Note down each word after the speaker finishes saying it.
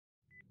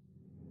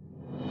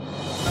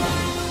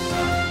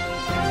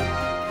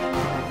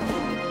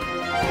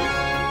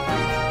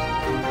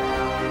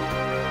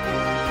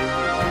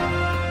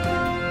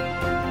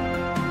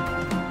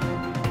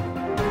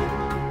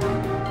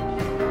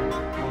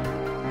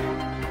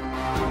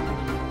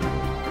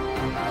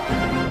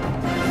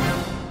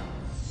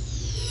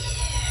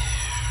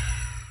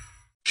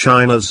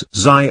China's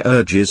Xi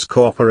urges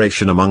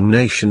cooperation among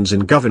nations in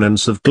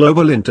governance of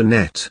global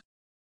Internet.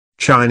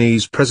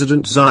 Chinese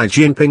President Xi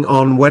Jinping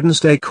on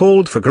Wednesday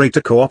called for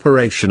greater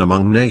cooperation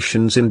among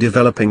nations in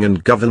developing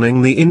and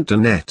governing the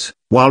Internet,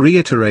 while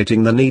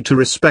reiterating the need to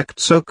respect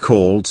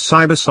so-called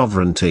cyber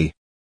sovereignty.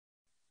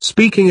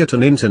 Speaking at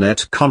an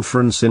Internet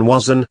conference in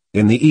Wuzhen,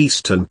 in the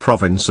eastern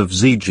province of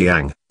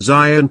Zhejiang,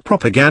 Xi and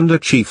propaganda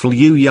chief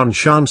Liu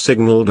Yunshan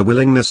signaled a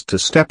willingness to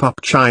step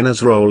up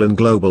China's role in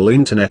global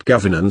Internet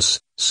governance,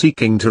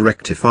 seeking to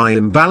rectify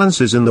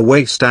imbalances in the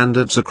way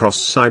standards across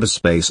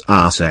cyberspace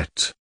are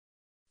set.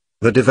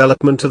 The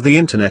development of the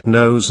Internet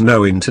knows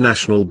no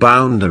international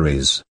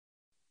boundaries.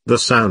 The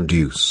sound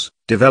use,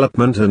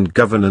 development and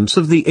governance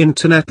of the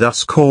Internet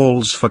thus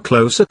calls for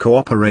closer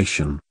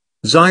cooperation,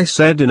 Xi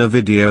said in a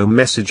video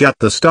message at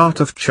the start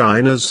of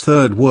China's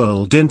Third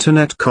World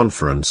Internet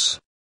Conference.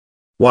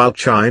 While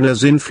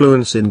China's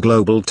influence in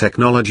global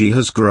technology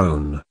has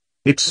grown,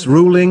 its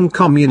ruling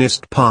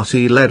Communist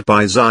Party led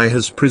by Xi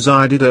has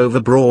presided over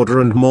broader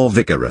and more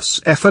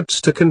vigorous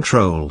efforts to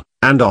control,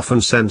 and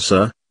often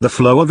censor, the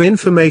flow of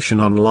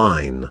information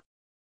online.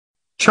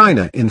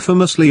 China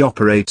infamously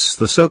operates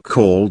the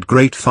so-called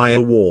Great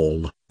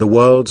Firewall, the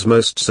world's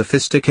most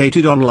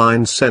sophisticated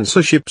online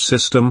censorship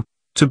system,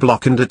 to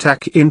block and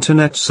attack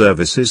Internet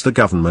services the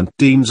government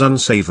deems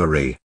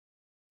unsavory.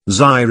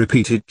 Xi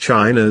repeated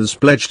China's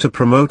pledge to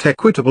promote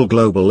equitable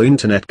global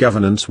Internet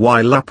governance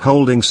while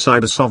upholding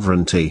cyber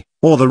sovereignty,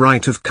 or the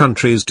right of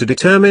countries to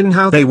determine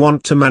how they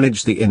want to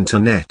manage the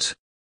Internet.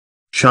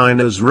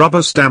 China's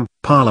rubber stamp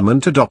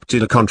parliament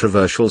adopted a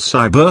controversial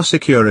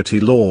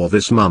cybersecurity law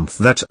this month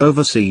that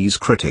overseas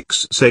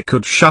critics say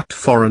could shut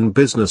foreign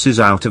businesses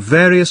out of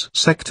various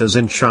sectors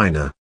in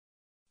China.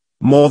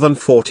 More than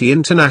 40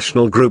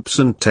 international groups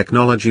and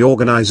technology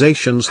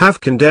organizations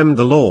have condemned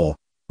the law,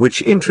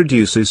 which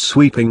introduces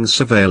sweeping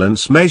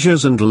surveillance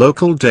measures and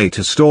local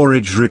data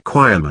storage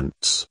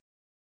requirements.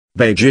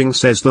 Beijing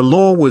says the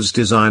law was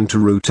designed to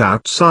root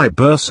out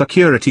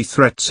cybersecurity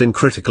threats in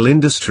critical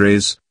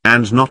industries,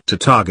 and not to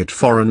target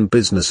foreign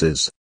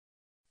businesses.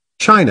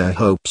 China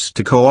hopes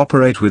to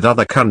cooperate with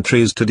other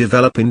countries to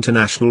develop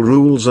international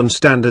rules and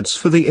standards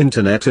for the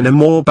Internet in a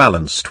more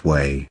balanced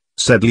way,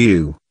 said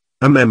Liu,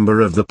 a member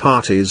of the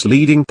party's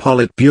leading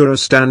Politburo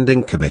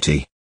Standing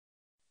Committee.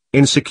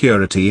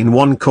 Insecurity in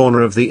one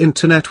corner of the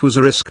Internet was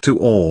a risk to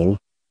all,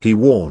 he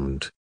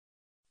warned.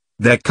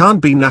 There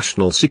can't be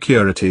national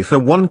security for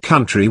one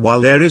country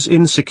while there is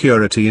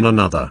insecurity in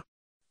another.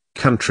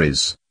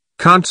 Countries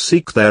can't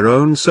seek their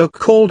own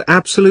so-called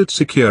absolute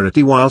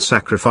security while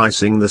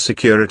sacrificing the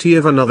security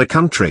of another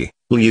country,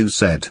 Liu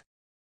said.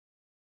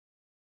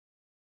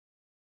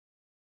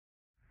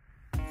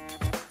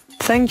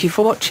 Thank you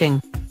for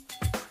watching.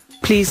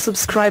 Please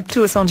subscribe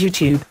to us on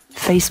YouTube,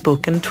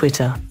 Facebook and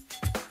Twitter.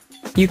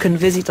 You can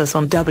visit us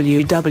on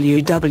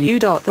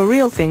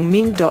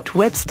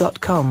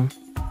www.therealthingmeme.webs.com.